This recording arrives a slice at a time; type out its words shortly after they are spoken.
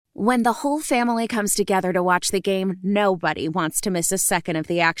When the whole family comes together to watch the game, nobody wants to miss a second of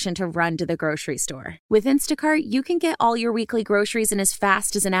the action to run to the grocery store. With Instacart, you can get all your weekly groceries in as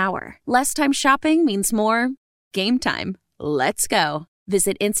fast as an hour. Less time shopping means more game time. Let's go.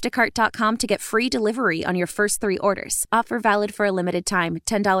 Visit instacart.com to get free delivery on your first 3 orders. Offer valid for a limited time.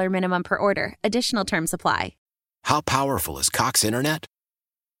 $10 minimum per order. Additional terms apply. How powerful is Cox Internet?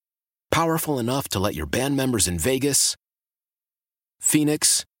 Powerful enough to let your band members in Vegas,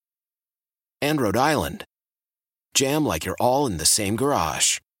 Phoenix, and Rhode Island jam like you're all in the same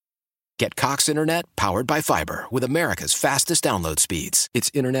garage. Get Cox Internet powered by fiber with America's fastest download speeds.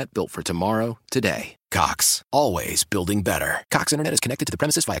 It's internet built for tomorrow, today. Cox, always building better. Cox Internet is connected to the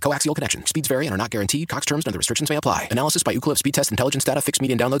premises via coaxial connection. Speeds vary and are not guaranteed. Cox terms and other restrictions may apply. Analysis by Ookla Speed Test Intelligence Data. Fixed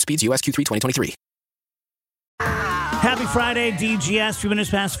median download speeds. US Q3 2023. Happy Friday, DGS. 2 minutes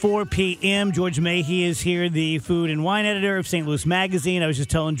past 4 p.m. George Mahe is here, the food and wine editor of St. Louis Magazine. I was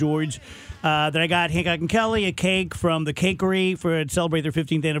just telling George that I got Hancock and Kelly a cake from the Cakery to celebrate their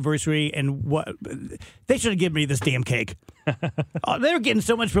 15th anniversary, and what they should have given me this damn cake. They were getting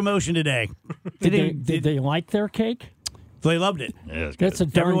so much promotion today. Did they like their cake? They loved it. Yeah, that's a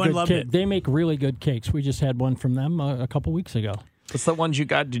darn Everyone good loved cake. it. They make really good cakes. We just had one from them a couple weeks ago. What's the ones you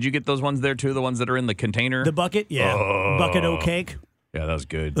got? Did you get those ones there, too? The ones that are in the container? The bucket? Yeah. Bucket O cake. Yeah, that was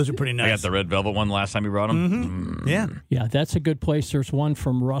good. Those are pretty nice. I got the red velvet one last time you brought them. Yeah. Yeah, that's a good place. There's one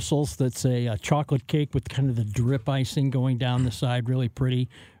from Russell's that's a chocolate cake with kind of the drip icing going down the side. Really pretty.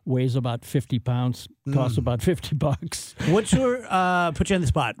 Weighs about 50 pounds. Costs about $50. What's your, put you on the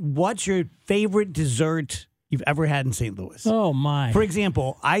spot, what's your favorite dessert you've ever had in St. Louis? Oh, my. For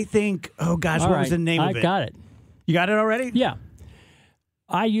example, I think, what was the name of it? I got it. You got it already? Yeah.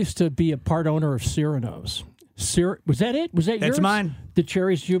 I used to be a part owner of Cyrano's. Was that it? Was that yours? That's mine. The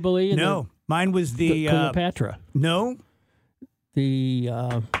Cherries Jubilee? No. Mine was the Cleopatra. No. The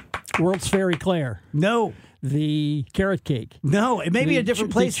World's Fair Eclair. No. The carrot cake. No, it may be a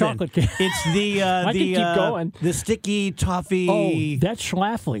different place. The chocolate cake. It's the I can keep going. The sticky toffee. Oh, that's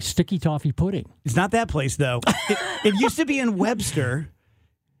Schlafly, sticky toffee pudding. It's not that place though. It used to be in Webster.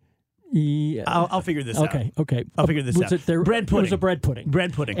 Yeah. I'll figure this out. Okay. I'll figure this out. Bread pudding. It was a bread pudding.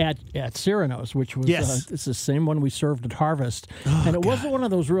 Bread pudding. At Cyrano's, which was it's the same one we served at Harvest. And it wasn't one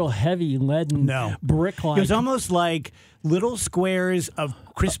of those real heavy leaden brick-like. It was almost like little squares of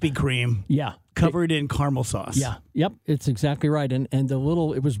Krispy Kreme. Yeah. Covered in caramel sauce. Yeah. Yep. It's exactly right. And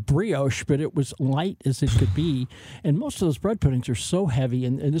it was brioche, but it was light as it could be. And most of those bread puddings are so heavy,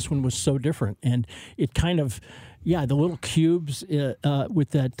 and this one was so different. And it kind of, the little cubes with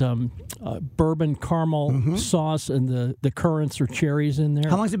that bourbon caramel sauce and the currants or cherries in there.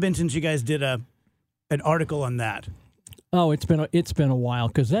 How long has it been since you guys did an article on that? Oh, it's been a while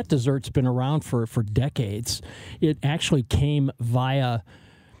because that dessert's been around for decades. It actually came via.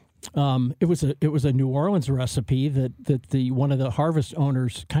 It was a New Orleans recipe that one of the Harvest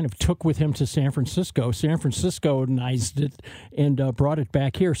owners kind of took with him to San Francisco. San Francisco-nized it and brought it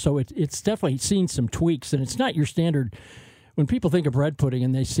back here. So it's definitely seen some tweaks, and it's not your standard. When people think of bread pudding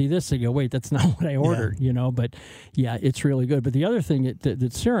and they see this, they go, "Wait, that's not what I ordered," But yeah, it's really good. But the other thing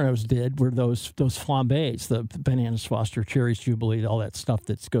that Cyrano's did were those flambés, the bananas Foster, cherries Jubilee, all that stuff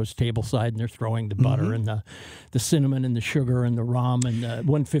that goes tableside, and they're throwing the butter and the cinnamon and the sugar and the rum and the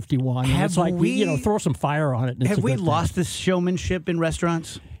 151. And it's like throw some fire on it. And have we lost this showmanship in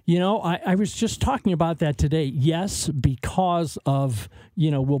restaurants? I was just talking about that today. Yes, because of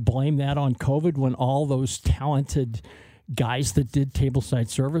we'll blame that on COVID when all those talented guys that did tableside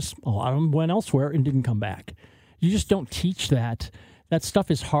service, a lot of them went elsewhere and didn't come back. You just don't teach that. That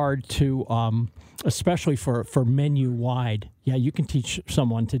stuff is hard to, especially for menu wide. Yeah, you can teach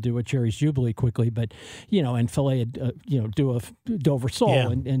someone to do a Cherries Jubilee quickly, but and fillet, do a Dover sole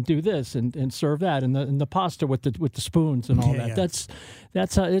and do this and serve that and the pasta with the spoons and all that. Yeah.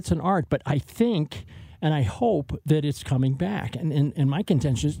 That's it's an art, but I think. And I hope that it's coming back. And my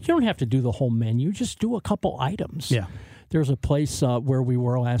contention is you don't have to do the whole menu. Just do a couple items. Yeah. There's a place where we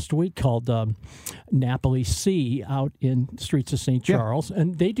were last week called Napoli Sea out in streets of St. Charles.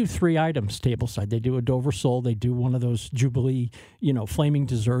 And they do 3 items tableside. They do a Dover sole. They do one of those Jubilee, flaming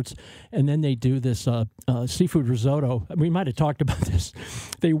desserts. And then they do this seafood risotto. We might have talked about this.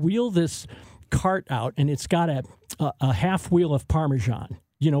 They wheel this cart out, and it's got a half wheel of Parmesan.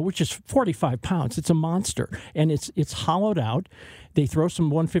 Which is 45 pounds. It's a monster. And it's hollowed out. They throw some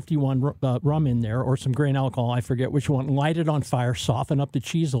 151 rum in there or some grain alcohol, I forget which one, light it on fire, soften up the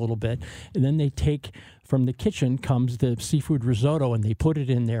cheese a little bit, and then they take, from the kitchen comes the seafood risotto, and they put it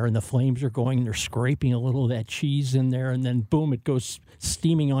in there, and the flames are going, and they're scraping a little of that cheese in there, and then boom, it goes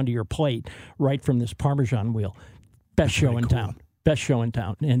steaming onto your plate right from this Parmesan wheel. Best show in town. best show in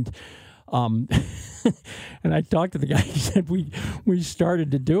town. And and I talked to the guy. He said we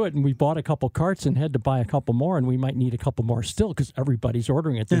started to do it, and we bought a couple carts and had to buy a couple more, and we might need a couple more still because everybody's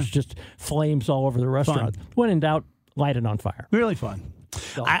ordering it. There's just flames all over the restaurant. Fun. When in doubt, light it on fire. Really fun.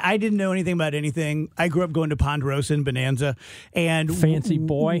 So. I didn't know anything about anything. I grew up going to Ponderosa and Bonanza, and fancy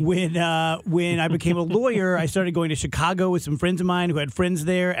boy. When I became a lawyer, I started going to Chicago with some friends of mine who had friends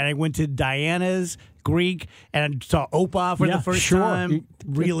there, and I went to Diana's Greek and saw Opa for the first time.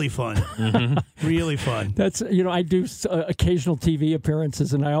 Really fun. Really fun. That's I do occasional TV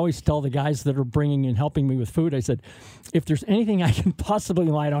appearances, and I always tell the guys that are bringing and helping me with food. I said, if there's anything I can possibly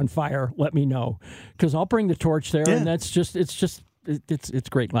light on fire, let me know, because I'll bring the torch there, and it's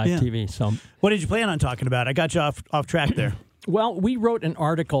great live TV. So, what did you plan on talking about? I got you off track there. Well, we wrote an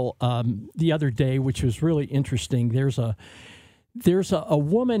article the other day, which was really interesting. There's a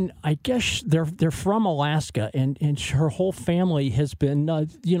woman, I guess they're from Alaska, and her whole family has been,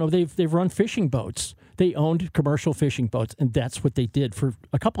 they've run fishing boats. They owned commercial fishing boats, and that's what they did for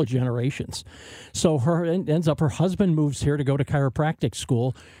a couple of generations. So her husband moves here to go to chiropractic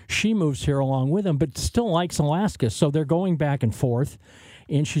school. She moves here along with him, but still likes Alaska. So they're going back and forth,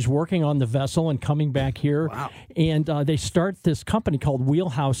 and she's working on the vessel and coming back here. Wow. And they start this company called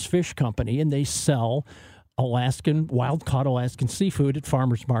Wheelhouse Fish Company, and they sell wild-caught Alaskan seafood at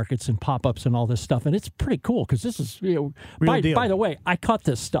farmers markets and pop-ups and all this stuff. And it's pretty cool because this is, by the way, I caught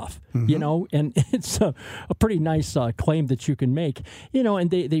this stuff, and it's a pretty nice claim that you can make, and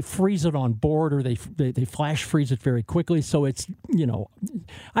they freeze it on board, or they flash freeze it very quickly. So it's,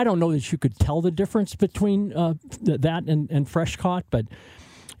 I don't know that you could tell the difference between that and fresh caught, but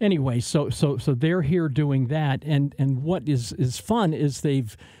anyway, so they're here doing that. And what is fun is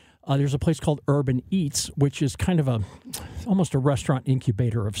there's a place called Urban Eats, which is kind of almost a restaurant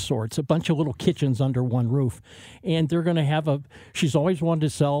incubator of sorts, a bunch of little kitchens under one roof. And they're going to she's always wanted to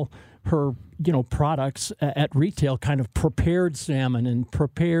sell her, products at retail, kind of prepared salmon and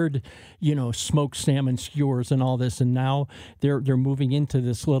prepared, smoked salmon skewers and all this. And now they're moving into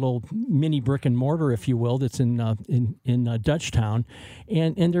this little mini brick and mortar, if you will, that's in Dutchtown.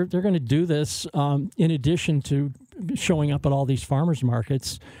 And they're going to do this in addition to showing up at all these farmers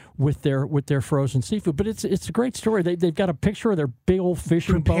markets with their frozen seafood. But it's a great story. They've got a picture of their big old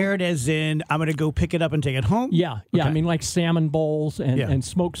fishing boat. Prepared as in, I'm going to go pick it up and take it home? Yeah. Okay. I mean, like salmon bowls and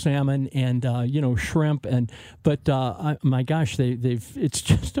smoked salmon and, shrimp. But my gosh, it's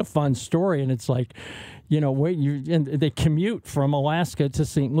just a fun story. And it's like, and they commute from Alaska to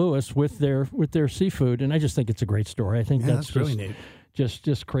St. Louis with their seafood. And I just think it's a great story. I think that's really neat.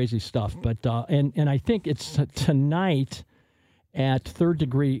 Just crazy stuff. But and I think it's tonight at Third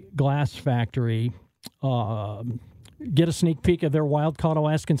Degree Glass Factory. Get a sneak peek of their wild-caught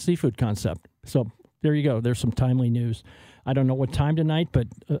Alaskan seafood concept. So there you go. There's some timely news. I don't know what time tonight, but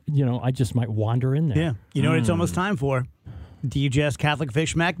I just might wander in there. Yeah, you know what it's almost time for? DJS Catholic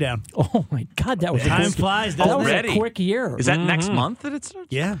Fish Smackdown. Oh my God, that was time flies. Doesn't that was it? a quick year. Is that next month that it starts?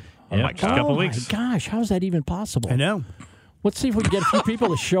 Yeah. Oh my God. Oh my gosh, how is that even possible? I know. Let's see if we can get a few people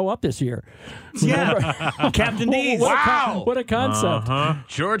to show up this year. Yeah. Captain D's. Wow. What a concept.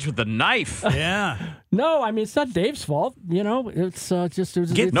 George with the knife. Yeah. No, I mean, it's not Dave's fault. It's just... I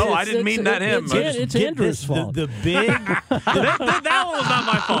didn't mean that him. It's Andrew's fault. The big... that one was not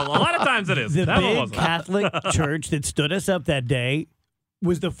my fault. A lot of times it is. The big Catholic church that stood us up that day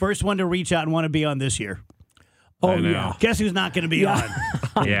was the first one to reach out and want to be on this year. Oh, yeah. Guess who's not going to be on?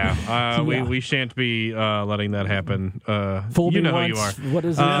 We shan't be letting that happen. Fool you me know once. who you are. What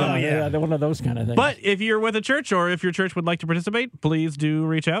is it? One of those kind of things. But if you're with a church or if your church would like to participate, please do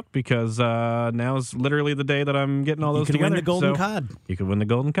reach out because now is literally the day that I'm getting all those together. You can win the golden cod. You can win the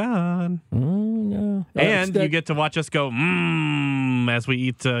golden cod. Yeah. And you get to watch us go, as we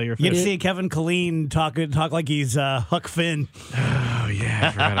eat your fish. You get to see Kevin Killeen talk like he's Huck Finn. Oh, yeah.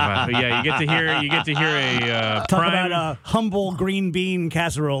 I forgot about it. Yeah, you get to hear a talk about a humble green bean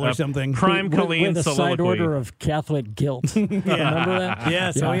casserole or something. Prime Killeen with a soliloquy. side order of Catholic guilt. Remember that?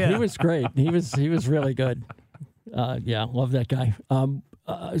 Yes, He was great. He was really good. Love that guy.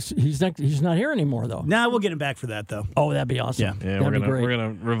 He's not here anymore though. Nah, we'll get him back for that though. Oh, that'd be awesome. Yeah, that'd we're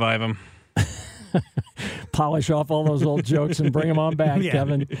gonna revive him. Polish off all those old jokes and bring them on back,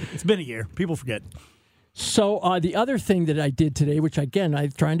 Kevin. It's been a year. People forget. So the other thing that I did today, which again,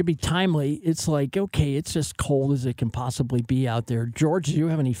 I'm trying to be timely, it's like, okay, it's as cold as it can possibly be out there. George, do you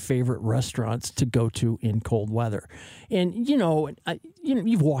have any favorite restaurants to go to in cold weather? And,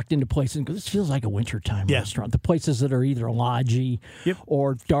 you've walked into places and go, this feels like a wintertime restaurant. The places that are either lodgy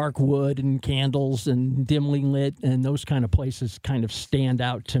or dark wood and candles and dimly lit and those kind of places kind of stand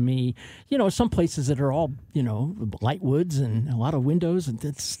out to me. Some places that are all, light woods and a lot of windows, and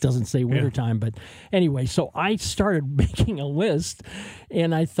it doesn't say wintertime, but anyway. So I started making a list,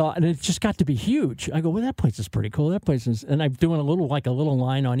 and I thought, and it just got to be huge. I go, well, that place is pretty cool. That place is, and I'm doing a little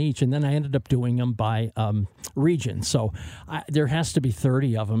line on each, and then I ended up doing them by region. So there has to be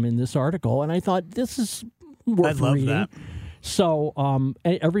 30 of them in this article, and I thought this is worth reading. That. So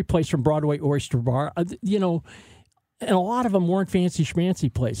every place from Broadway Oyster Bar, and a lot of them weren't fancy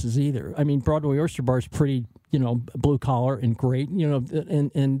schmancy places either. I mean, Broadway Oyster Bar is pretty, blue collar and great,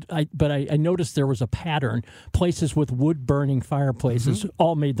 but I noticed there was a pattern. Places with wood burning fireplaces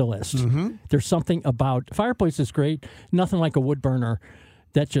all made the list. There's something about fireplace is great, nothing like a wood burner.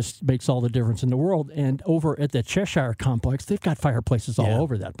 That just makes all the difference in the world. And over at the Cheshire complex, they've got fireplaces all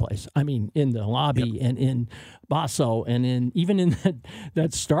over that place. I mean, in the lobby and in Basso and even in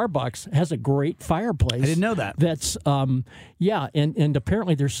that Starbucks has a great fireplace. I didn't know that. That's, and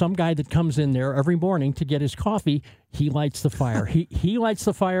apparently there's some guy that comes in there every morning to get his coffee. He lights the fire. He lights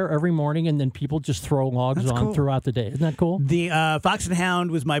the fire every morning, and then people just throw logs on throughout the day. Isn't that cool? The Fox and Hound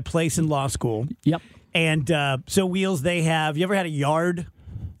was my place in law school. Yep. And so Wheels, they have, you ever had a yard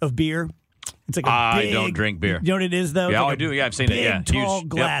of beer? It's like a big, I don't drink beer. You know what it is, though? Yeah, like I do. Yeah, I've seen it. Yeah, tall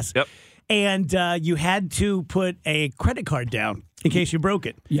glass. Yep. And you had to put a credit card down in case you broke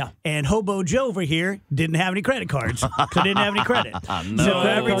it. Yeah. And Hobo Joe over here didn't have any credit cards. So didn't have any credit. No. So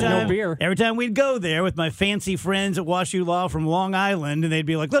No beer. every time we'd go there with my fancy friends at WashU Law from Long Island, and they'd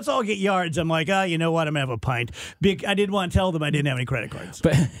be like, let's all get yards. I'm like, you know what? I'm going to have a pint. I didn't want to tell them I didn't have any credit cards.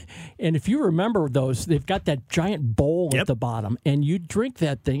 And if you remember those, they've got that giant bowl at the bottom, and you drink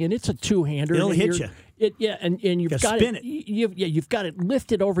that thing, and it's a two-hander. It'll hit you. And you've got spin it. You've got it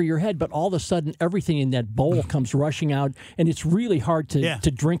lifted over your head, but all of a sudden, everything in that bowl comes rushing out, and it's really hard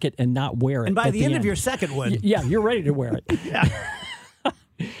to drink it and not wear it. And by the end of your second one, you're ready to wear it.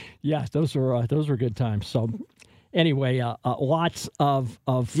 Yeah, those were good times. So. Anyway, lots of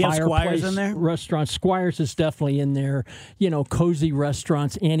fireplace in there? restaurants. Squires is definitely in there. Cozy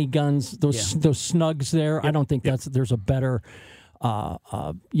restaurants, Annie Gunn's, those snugs there. Yep. I don't think there's a better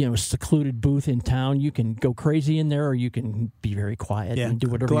secluded booth in town. You can go crazy in there, or you can be very quiet and do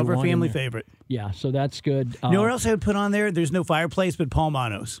whatever Glover you want. family favorite. Yeah, so that's good. You know what else I would put on there? There's no fireplace, but Paul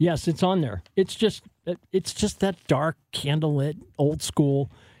Manos. Yes, it's on there. It's just that dark, candlelit, old school.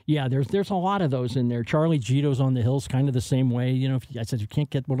 Yeah, there's a lot of those in there. Charlie Gito's on the Hill's kind of the same way. I said you can't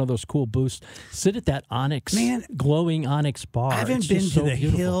get one of those cool booths. Sit at that onyx, glowing onyx bar. I haven't been to the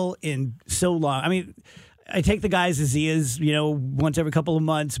Hill in so long. I mean, I take the guys as he is, once every couple of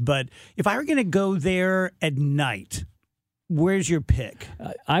months. But if I were going to go there at night, where's your pick?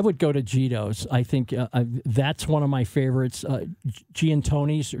 I would go to Gito's. I think that's one of my favorites. Gian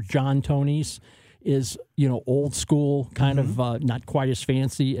Tony's or John Tony's is old school, kind of not quite as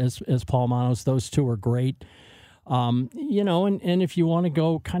fancy as Paul Manos. Those two are great. And if you want to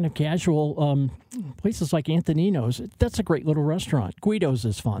go kind of casual, places like Antonino's, that's a great little restaurant. Guido's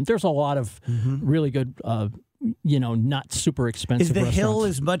is fun. There's a lot of really good, not super expensive restaurants. Is the Hill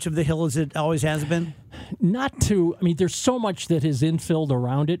as much of the Hill as it always has been? There's so much that is infilled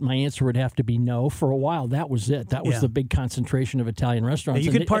around it. My answer would have to be no. For a while, that was it. That was the big concentration of Italian restaurants.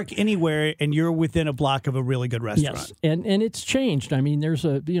 Now, you could park anywhere, and you're within a block of a really good restaurant. Yes, and it's changed. I mean, there's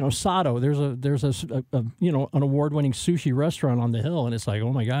a Sato. There's a an award-winning sushi restaurant on the Hill, and it's like,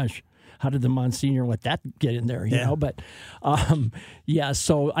 oh my gosh. How did the Monsignor let that get in there? You know, but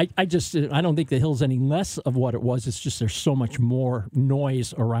So I don't think the Hill's any less of what it was. It's just there's so much more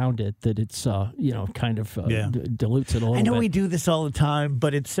noise around it that it's kind of dilutes it a little bit. I know we do this all the time,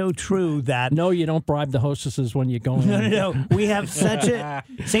 but it's so true that no, you don't bribe the hostesses when you go in. No. We have such a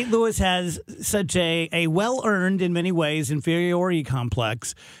St. Louis has such a well-earned in many ways inferiority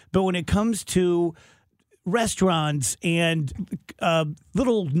complex, but when it comes to restaurants and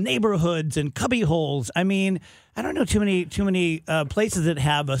little neighborhoods and cubby holes. I mean, I don't know too many places that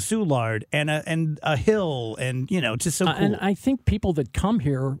have a Soulard and a Hill and just so cool. And I think people that come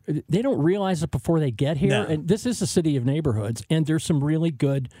here, they don't realize it before they get here. No. And this is a city of neighborhoods, and there's some really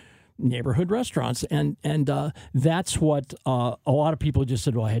good neighborhood restaurants, and that's what a lot of people just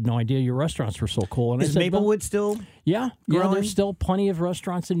said. Well, I had no idea your restaurants were so cool. And is Maplewood still? Yeah. There's still plenty of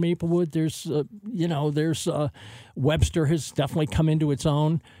restaurants in Maplewood. There's Webster has definitely come into its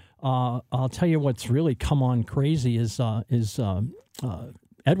own. I'll tell you what's really come on crazy is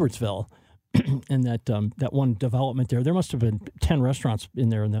Edwardsville. And that one development there. There must have been 10 restaurants in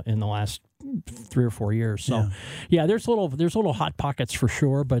there in the last 3 or 4 years. So, yeah, there's little hot pockets for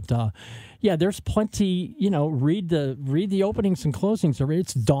sure. But yeah, there's plenty. Read the openings and closings.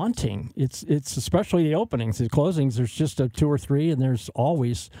 It's daunting. It's especially the openings. The closings, there's just 2 or 3, and there's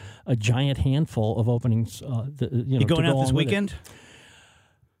always a giant handful of openings. You going out this weekend?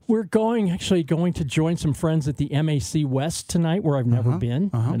 We're going to join some friends at the MAC West tonight, where I've never been.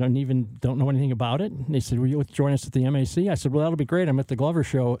 I don't know anything about it. And they said, "Will you join us at the MAC?" I said, "Well, that'll be great. I'm at the Glover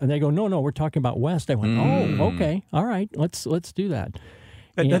show." And they go, "No, we're talking about West." I went, "Oh, okay, all right, let's do that."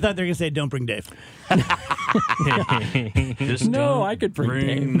 I thought they were going to say, "Don't bring Dave." No, I could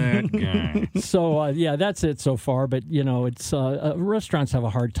bring that guy. So yeah, that's it so far. But it's restaurants have a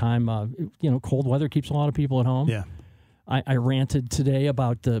hard time. Cold weather keeps a lot of people at home. Yeah. I ranted today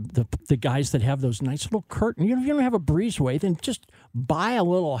about the guys that have those nice little curtains. If you don't have a breezeway, then just buy a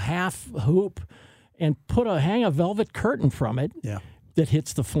little half hoop and hang a velvet curtain from it that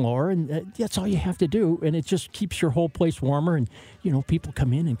hits the floor, and that's all you have to do. And it just keeps your whole place warmer. And people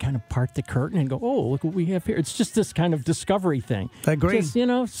come in and kind of part the curtain and go, "Oh, look what we have here." It's just this kind of discovery thing. I agree. Just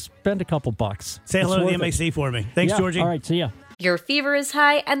spend a couple bucks. Say hello to the MAC for me. Thanks, Georgie. All right, see ya. Your fever is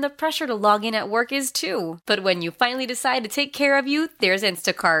high and the pressure to log in at work is too. But when you finally decide to take care of you, there's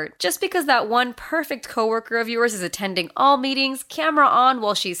Instacart. Just because that one perfect coworker of yours is attending all meetings, camera on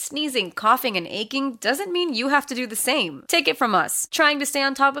while she's sneezing, coughing, and aching, doesn't mean you have to do the same. Take it from us. Trying to stay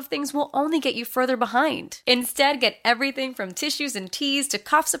on top of things will only get you further behind. Instead, get everything from tissues and teas to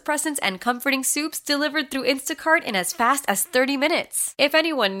cough suppressants and comforting soups delivered through Instacart in as fast as 30 minutes. If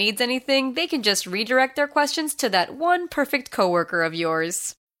anyone needs anything, they can just redirect their questions to that one perfect coworker of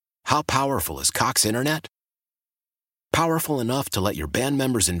yours. How powerful is Cox Internet? Powerful enough to let your band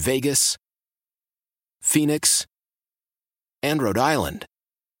members in Vegas, Phoenix, and Rhode Island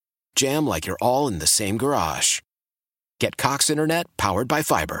jam like you're all in the same garage. Get Cox Internet powered by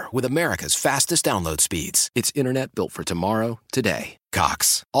fiber with America's fastest download speeds. It's internet built for tomorrow, today.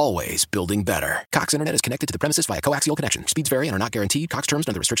 Cox, always building better. Cox Internet is connected to the premises via coaxial connection. Speeds vary and are not guaranteed. Cox terms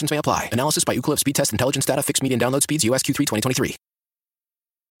and other restrictions may apply. Analysis by Ookla Speed Test Intelligence Data. Fixed median download speeds. US Q3 2023.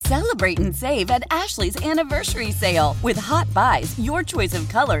 Celebrate and save at Ashley's Anniversary Sale. With Hot Buys, your choice of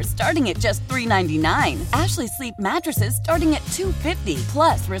colors starting at just $3.99. Ashley Sleep mattresses starting at $2.50.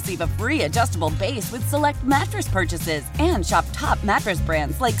 Plus, receive a free adjustable base with select mattress purchases. And shop top mattress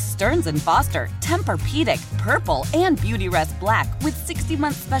brands like Stearns & Foster, Tempur-Pedic, Purple, and Beautyrest Black with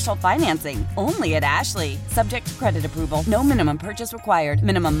 60-month special financing. Only at Ashley. Subject to credit approval. No minimum purchase required.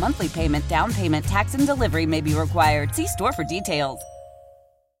 Minimum monthly payment, down payment, tax, and delivery may be required. See store for details.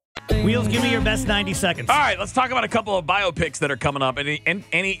 Wheels, give me your best 90 seconds. All right, let's talk about a couple of biopics that are coming up.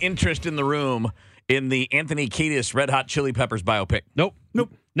 Any interest in the room in the Anthony Kiedis Red Hot Chili Peppers biopic? Nope.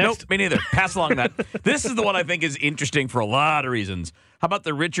 Next. Nope, me neither. Pass along that. This is the one I think is interesting for a lot of reasons. How about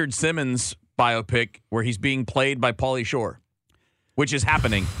the Richard Simmons biopic where he's being played by Pauly Shore? Which is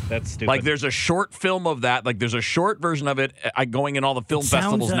happening. That's stupid. Like, there's a short film of that. Like, there's a short version of it going in all the film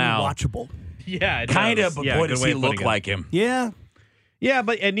festivals now. Sounds unwatchable. Yeah, it kind does. of, but boy, does he look like him. Yeah. Yeah,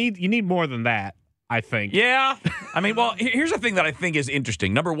 but you need more than that, I think. Yeah. I mean, well, here's the thing that I think is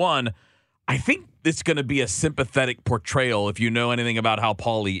interesting. Number one, I think it's going to be a sympathetic portrayal if you know anything about how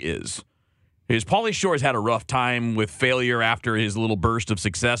Pauly is. Because Pauly Shore has had a rough time with failure after his little burst of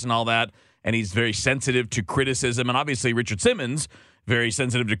success and all that, and he's very sensitive to criticism. And obviously, Richard Simmons, very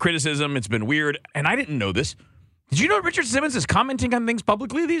sensitive to criticism. It's been weird. And I didn't know this. Did you know Richard Simmons is commenting on things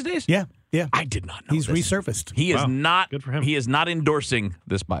publicly these days? Yeah. I did not know He's this. resurfaced. He is not. Good for him. He is not endorsing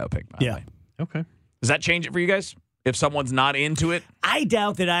this biopic. By the way. Okay. Does that change it for you guys? If someone's not into it? I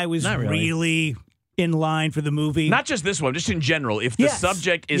doubt that I was Not really in line for the movie. Not just this one, just in general. If the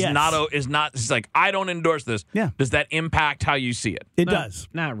subject is not, it's like, I don't endorse this. Yeah. Does that impact how you see it? It does.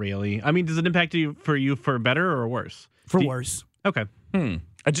 Not really. I mean, does it impact you for better or worse? For worse. Okay.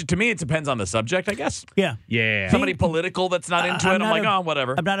 To me, it depends on the subject, I guess. Yeah. Yeah. Somebody political that's not into it, I'm like, oh,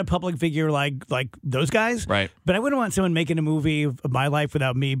 whatever. I'm not a public figure like those guys. Right. But I wouldn't want someone making a movie of my life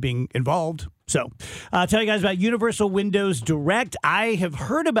without me being involved. So, I'll tell you guys about Universal Windows Direct. I have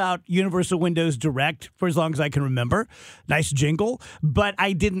heard about Universal Windows Direct for as long as I can remember. Nice jingle. But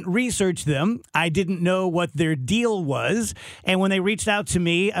I didn't research them. I didn't know what their deal was. And when they reached out to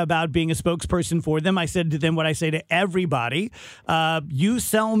me about being a spokesperson for them, I said to them what I say to everybody. You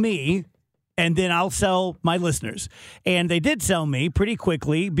sell me, and then I'll sell my listeners. And they did sell me pretty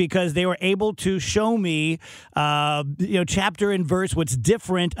quickly because they were able to show me, chapter and verse what's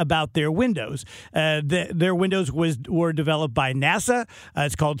different about their windows. Their windows were developed by NASA.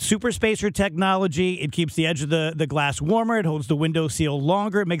 It's called Super Spacer technology. It keeps the edge of the glass warmer. It holds the window seal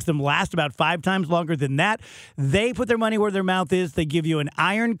longer. It makes them last about 5 times longer than that. They put their money where their mouth is. They give you an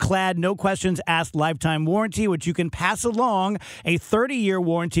ironclad, no questions asked lifetime warranty, which you can pass along a 30-year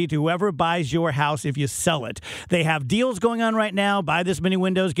warranty to whoever buys your house if you sell it. They have deals going on right now. Buy this many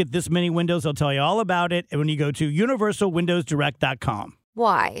windows, get this many windows. They'll tell you all about it. And when you go to universalwindowsdirect.com.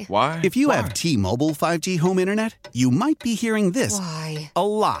 Why? If you have T-Mobile 5G home internet, you might be hearing this a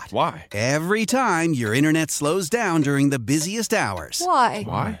lot. Why? Every time your internet slows down during the busiest hours.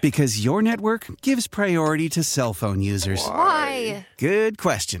 Why? Because your network gives priority to cell phone users. Why? Good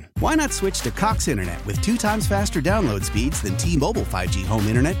question. Why not switch to Cox Internet with 2 times faster download speeds than T-Mobile 5G home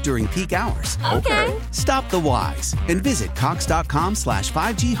internet during peak hours? Okay. Stop the whys and visit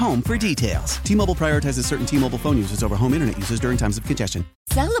cox.com/5G home for details. T-Mobile prioritizes certain T-Mobile phone users over home internet users during times of congestion.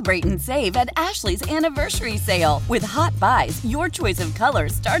 Celebrate and save at Ashley's Anniversary Sale. With Hot Buys, your choice of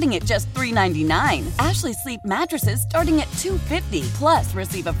colors starting at just $3.99. Ashley Sleep mattresses starting at $2.50. Plus,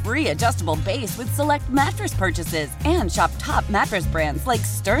 receive a free adjustable base with select mattress purchases. And shop top mattress brands like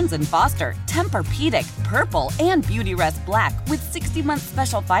Stearns & Foster, Tempur-Pedic, Purple, and Beautyrest Black with 60-month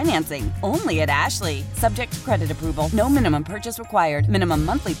special financing. Only at Ashley. Subject to credit approval. No minimum purchase required. Minimum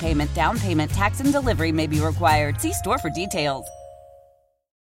monthly payment, down payment, tax, and delivery may be required. See store for details.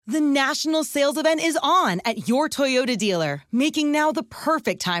 The national sales event is on at your Toyota dealer, making now the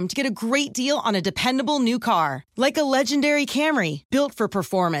perfect time to get a great deal on a dependable new car. Like a legendary Camry, built for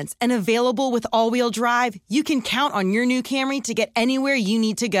performance and available with all-wheel drive, you can count on your new Camry to get anywhere you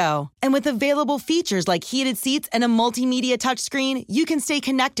need to go. And with available features like heated seats and a multimedia touchscreen, you can stay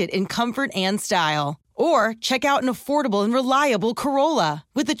connected in comfort and style. Or check out an affordable and reliable Corolla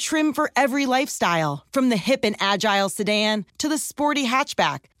with a trim for every lifestyle. From the hip and agile sedan to the sporty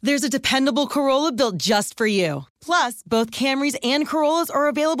hatchback, there's a dependable Corolla built just for you. Plus, both Camrys and Corollas are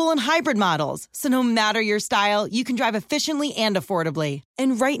available in hybrid models. So no matter your style, you can drive efficiently and affordably.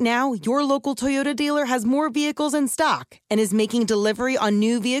 And right now, your local Toyota dealer has more vehicles in stock and is making delivery on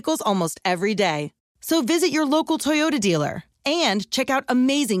new vehicles almost every day. So visit your local Toyota dealer. And check out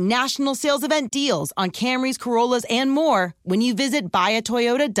amazing national sales event deals on Camrys, Corollas, and more when you visit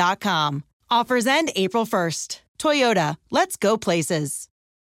buyatoyota.com. Offers end April 1st. Toyota, let's go places.